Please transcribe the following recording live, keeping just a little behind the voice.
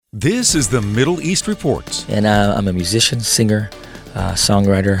This is the Middle East Report. And I'm a musician, singer,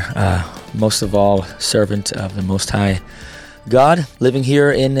 songwriter, most of all, servant of the Most High God, living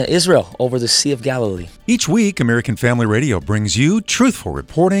here in Israel, over the Sea of Galilee. Each week, American Family Radio brings you truthful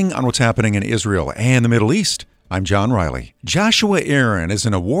reporting on what's happening in Israel and the Middle East. I'm John Riley. Joshua Aaron is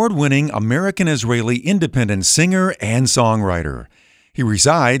an award-winning American-Israeli independent singer and songwriter. He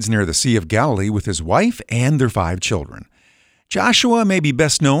resides near the Sea of Galilee with his wife and their 5 children. Joshua may be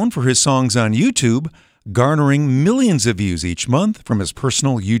best known for his songs on YouTube, garnering millions of views each month from his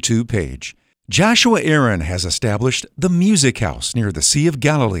personal YouTube page. Joshua Aaron has established the Music House near the Sea of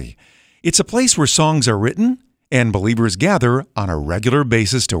Galilee. It's a place where songs are written and believers gather on a regular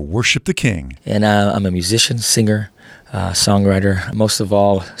basis to worship the King. And I'm a musician, singer, songwriter, most of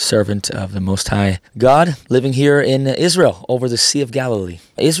all, servant of the Most High God, living here in Israel, over the Sea of Galilee.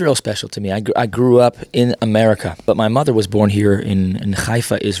 Israel's special to me. I grew up in America, but my mother was born here in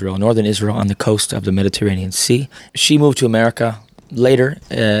Haifa, Israel, northern Israel, on the coast of the Mediterranean Sea. She moved to America later,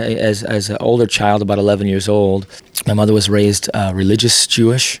 as an older child, about 11 years old. My mother was raised religious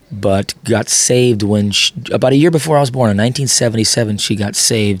Jewish, but got saved when about a year before I was born, in 1977, she got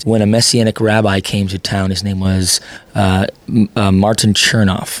saved when a Messianic rabbi came to town. His name was Martin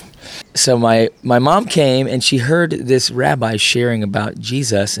Chernoff. So my mom came and she heard this rabbi sharing about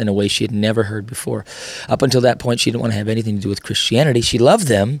Jesus in a way she had never heard before. Up until that point, she didn't want to have anything to do with Christianity. She loved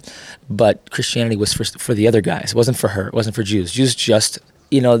them, but Christianity was for the other guys. It wasn't for her. It wasn't for Jews. Jews just,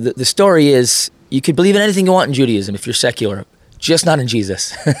 the story is, you could believe in anything you want in Judaism if you're secular, just not in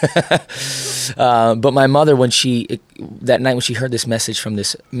Jesus. But my mother, that night when she heard this message from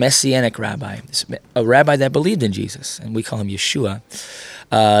this Messianic rabbi, a rabbi that believed in Jesus, and we call him Yeshua,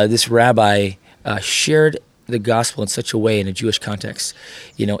 this rabbi shared the gospel in such a way in a Jewish context,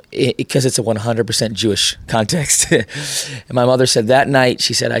 because it's a 100% Jewish context. And my mother said that night,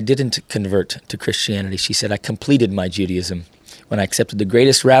 she said, I didn't convert to Christianity. She said, I completed my Judaism when I accepted the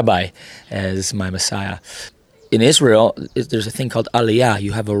greatest rabbi as my Messiah. In Israel, there's a thing called aliyah.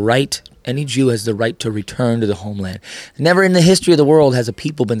 You have a right, any Jew has the right to return to the homeland. Never in the history of the world has a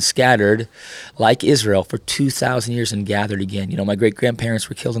people been scattered like Israel for 2,000 years and gathered again. My great-grandparents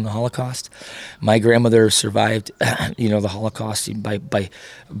were killed in the Holocaust. My grandmother survived, the Holocaust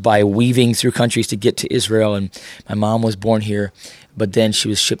by weaving through countries to get to Israel. And my mom was born here, but then she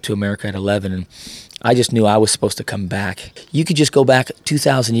was shipped to America at 11. And I just knew I was supposed to come back. You could just go back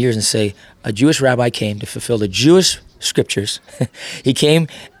 2,000 years and say, a Jewish rabbi came to fulfill the Jewish scriptures. He came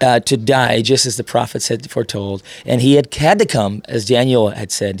to die just as the prophets had foretold. And he had to come, as Daniel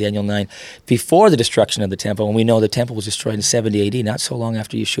had said, Daniel 9, before the destruction of the temple. And we know the temple was destroyed in 70 AD, not so long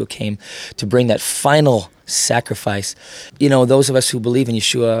after Yeshua came to bring that final sacrifice. Those of us who believe in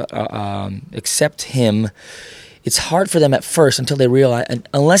Yeshua, accept him, it's hard for them at first until they realize,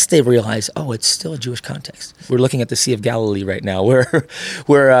 unless they realize, it's still a Jewish context. We're looking at the Sea of Galilee right now,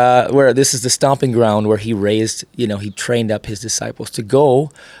 where this is the stomping ground where he raised, he trained up his disciples to go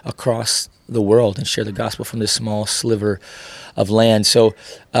across the world and share the gospel from this small sliver of land. So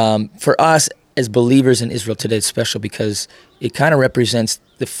for us as believers in Israel today, it's special because it kind of represents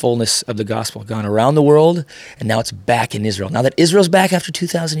the fullness of the gospel gone around the world, and now it's back in Israel. Now that Israel's back after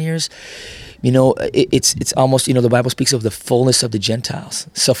 2,000 years, it's almost, the Bible speaks of the fullness of the Gentiles.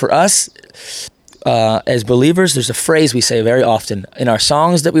 So for us, as believers, there's a phrase we say very often in our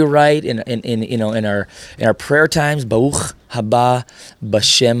songs that we write, in our prayer times, Baruch haba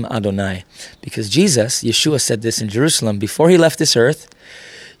b'shem Adonai. Because Jesus, Yeshua, said this in Jerusalem before he left this earth,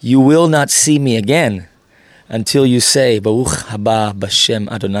 you will not see me again until you say, Baruch haba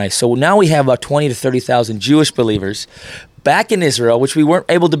b'shem Adonai. So now we have about 20 to 30,000 Jewish believers back in Israel, which we weren't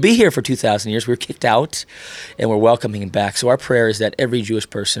able to be here for 2,000 years. We were kicked out, and we're welcoming him back. So our prayer is that every Jewish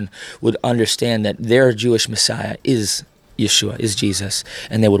person would understand that their Jewish Messiah is Yeshua, is Jesus,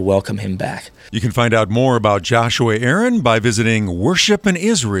 and they would welcome him back. You can find out more about Joshua Aaron by visiting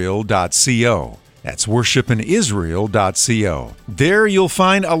worshipinisrael.co. That's worshipinisrael.co. There you'll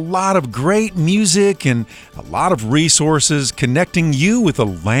find a lot of great music and a lot of resources connecting you with the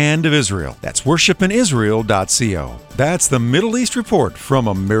land of Israel. That's worshipinisrael.co. That's the Middle East Report from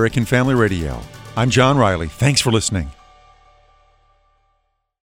American Family Radio. I'm John Riley. Thanks for listening.